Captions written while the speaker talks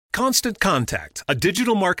Constant Contact, a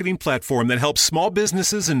digital marketing platform that helps small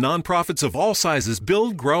businesses and nonprofits of all sizes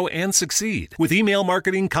build, grow, and succeed. With email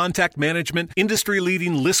marketing, contact management,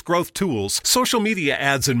 industry-leading list growth tools, social media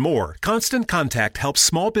ads, and more, Constant Contact helps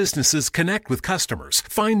small businesses connect with customers,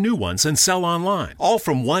 find new ones, and sell online, all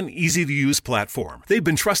from one easy-to-use platform. They've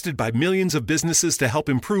been trusted by millions of businesses to help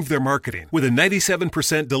improve their marketing. With a 97%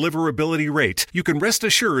 deliverability rate, you can rest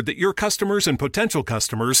assured that your customers and potential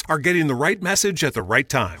customers are getting the right message at the right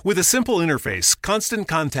time. With a simple interface, Constant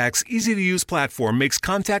Contact's easy-to-use platform makes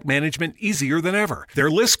contact management easier than ever.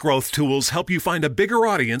 Their list growth tools help you find a bigger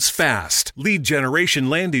audience fast. Lead generation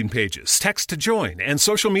landing pages, text to join, and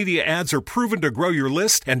social media ads are proven to grow your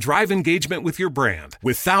list and drive engagement with your brand.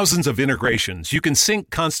 With thousands of integrations, you can sync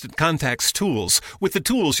Constant Contact's tools with the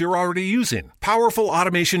tools you're already using. Powerful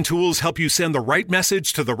automation tools help you send the right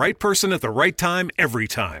message to the right person at the right time every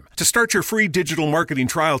time. To start your free digital marketing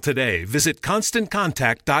trial today, visit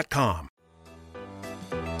ConstantContact.com.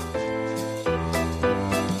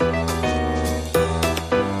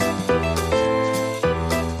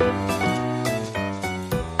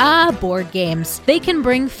 Board games. They can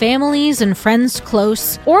bring families and friends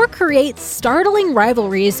close or create startling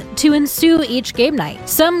rivalries to ensue each game night.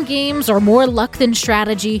 Some games are more luck than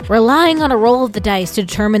strategy, relying on a roll of the dice to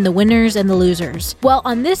determine the winners and the losers. Well,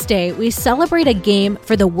 on this day, we celebrate a game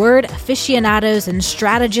for the word aficionados and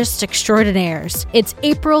strategists extraordinaires. It's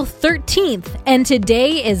April 13th, and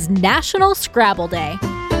today is National Scrabble Day.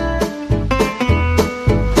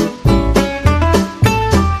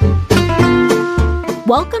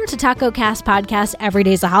 Welcome to TacoCast Podcast Every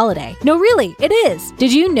Day's a Holiday. No, really, it is.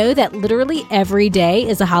 Did you know that literally every day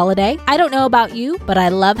is a holiday? I don't know about you, but I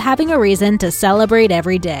love having a reason to celebrate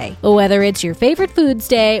every day. Whether it's your favorite foods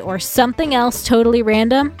day or something else totally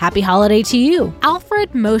random, happy holiday to you.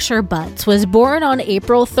 Alfred Mosher Butz was born on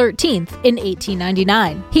April 13th in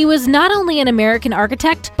 1899. He was not only an American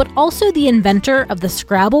architect, but also the inventor of the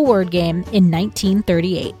Scrabble word game in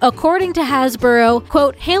 1938. According to Hasbro,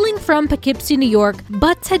 quote, hailing from Poughkeepsie, New York,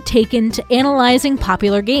 Butz had taken to analyzing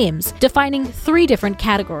popular games, defining 3 different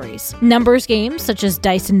categories: numbers games, such as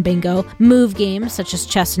dice and bingo, move games, such as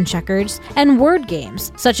chess and checkers, and word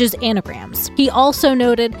games, such as anagrams. He also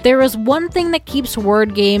noted, there is one thing that keeps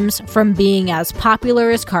word games from being as popular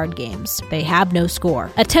as card games. They have no score.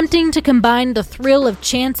 Attempting to combine the thrill of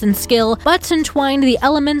chance and skill, Butz entwined the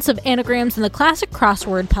elements of anagrams in the classic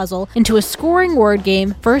crossword puzzle into a scoring word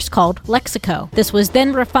game first called Lexico. This was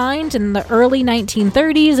then refined in the early 1930s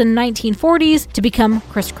and 1940s to become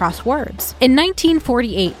crisscross words. In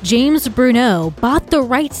 1948, James Bruno bought the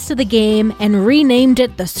rights to the game and renamed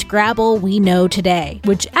it the Scrabble we know today,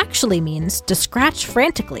 which actually means to scratch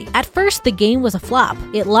frantically. At first, the game was a flop.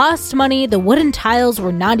 It lost money, the wooden tiles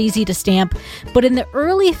were not easy to stamp, but in the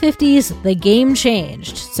early 50s, the game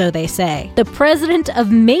changed, so they say. The president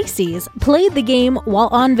of Macy's played the game while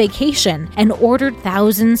on vacation and ordered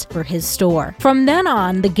thousands for his store. From then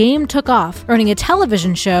on, the game took off, earning a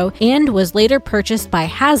television show, and was later purchased by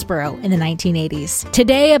Hasbro in the 1980s.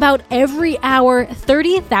 Today, about every hour,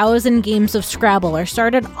 30,000 games of Scrabble are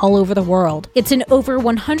started all over the world. It's in over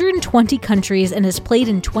 120 countries and is played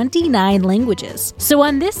in 29 languages. So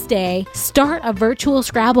on this day, start a virtual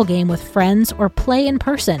Scrabble game with friends or play in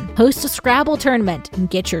person. Host a Scrabble tournament and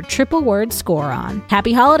get your triple word score on.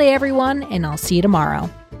 Happy holiday, everyone, and I'll see you tomorrow.